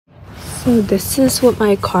So this is what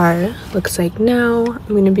my car looks like now. I'm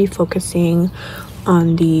going to be focusing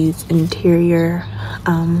on these interior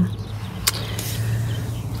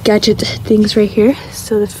gadget things right here.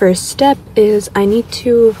 So the first step is I need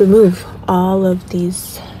to remove all of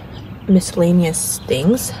these miscellaneous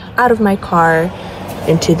things out of my car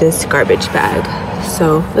into this garbage bag.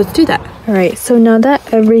 So let's do that. All right, so now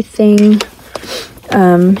that everything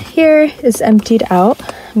here is emptied out,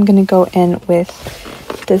 I'm gonna go in with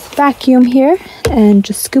this vacuum here and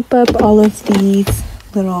just scoop up all of these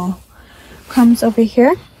little crumbs over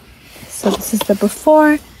here. So this is the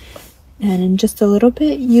before, and in just a little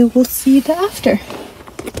bit you will see the after.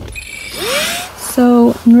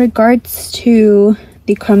 So in regards to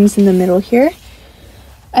the crumbs in the middle here,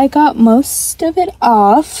 I got most of it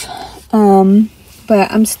off,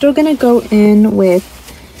 but I'm still gonna go in with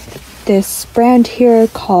this brand here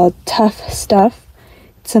called Tough Stuff.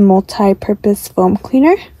 It's a multi-purpose foam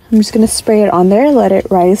cleaner. I'm just gonna spray it on there, let it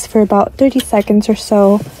rise for about 30 seconds or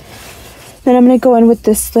so. Then I'm gonna go in with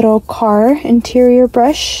this little car interior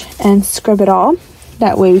brush and scrub it all.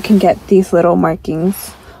 That way we can get these little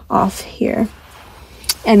markings off here.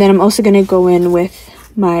 And then I'm also gonna go in with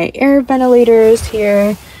my air ventilators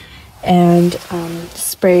here and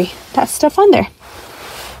spray that stuff on there.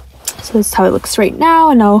 So this is how it looks right now,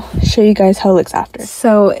 and I'll show you guys how it looks after.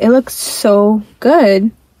 So it looks so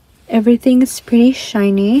good. Everything is pretty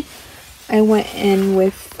shiny. I went in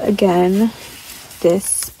with, again,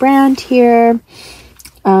 this brand here.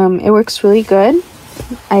 It works really good.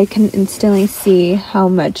 I can instantly see how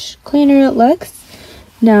much cleaner it looks.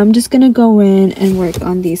 Now I'm just gonna go in and work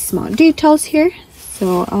on these small details here.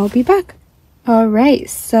 So I'll be back. Alright,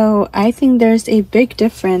 so I think there's a big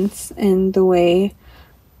difference in the way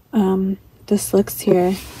this looks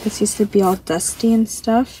here. This used to be all dusty and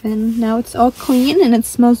stuff, and now it's all clean and it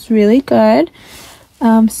smells really good.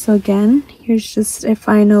 So again, here's just a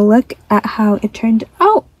final look at how it turned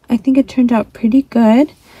out. I think it turned out pretty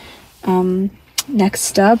good.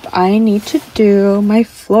 Next up, I need to do my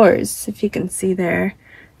floors. If you can see there,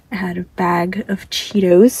 I had a bag of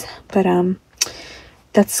Cheetos, but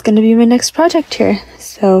that's gonna be my next project here.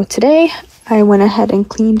 So today I went ahead and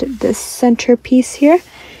cleaned this centerpiece here,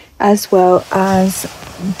 as well as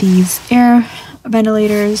these air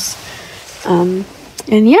ventilators, and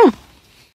yeah,